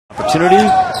opportunity,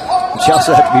 but you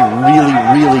also have to be really,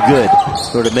 really good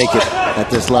in order to make it at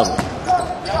this level.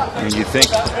 And you think,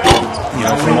 you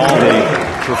know, from all the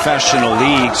professional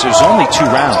leagues, there's only 2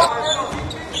 rounds.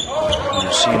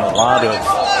 You're seeing a lot of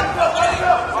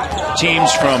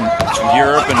teams from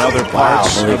Europe and other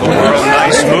parts of the world.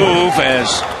 Nice move.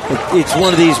 As it's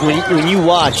one of these, when you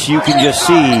watch, you can just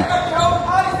see.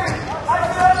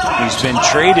 He's been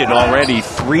traded already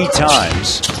 3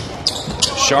 times.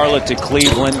 Charlotte to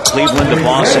Cleveland, Cleveland to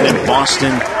Boston, and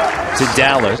Boston to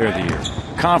Dallas. Player of the year,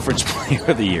 Conference Player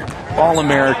of the Year,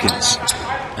 All-Americans,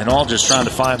 and all just trying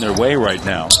to find their way right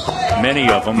now. Many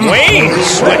of them.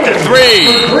 Wayns with the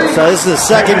 3. So this is the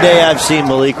second day I've seen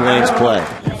Maalik Wayns play.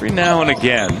 Every now and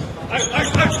again,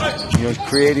 you know,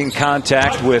 creating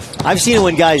contact with. I've seen it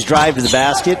when guys drive to the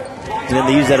basket, and then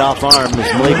they use that off arm. As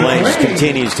Maalik Wayns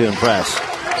continues to impress.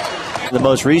 The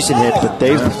most recent hit, but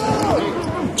they've.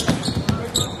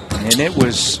 And it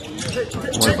was,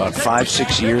 what, about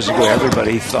 5-6 years ago,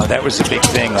 everybody thought that was a big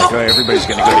thing. Like, oh, everybody's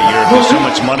going to go to Europe. There's so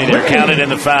much money there, counted in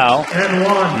the foul.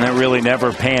 And that really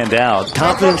never panned out.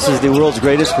 Confidence is the world's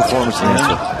greatest performance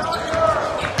enhancer.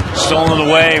 Stolen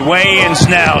away. Wayns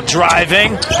now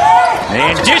driving.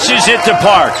 And dishes it to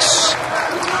Parks.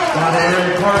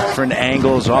 Different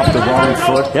angles off the wrong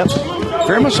foot. Yep.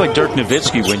 Very much like Dirk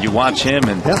Nowitzki when you watch him.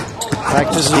 And yep.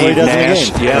 Practices what he does in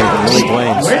the game. Yeah. Maalik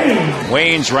Wayns.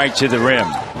 Wayns right to the rim.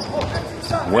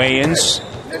 Wayns.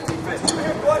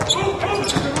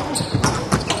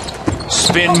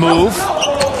 Spin move.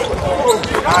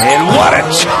 And what a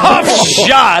tough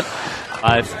shot.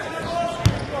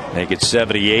 Make it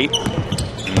 78.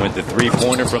 And with the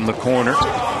 3-pointer from the corner.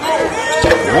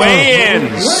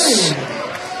 Wayns.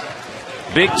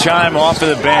 Big time off of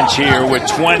the bench here with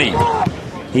 20.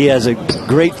 He has a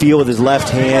great feel with his left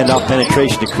hand off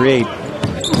penetration to create.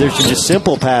 There's just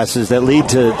simple passes that lead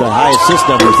to the high assist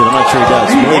numbers that I'm not sure he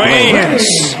does.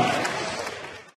 Wayns.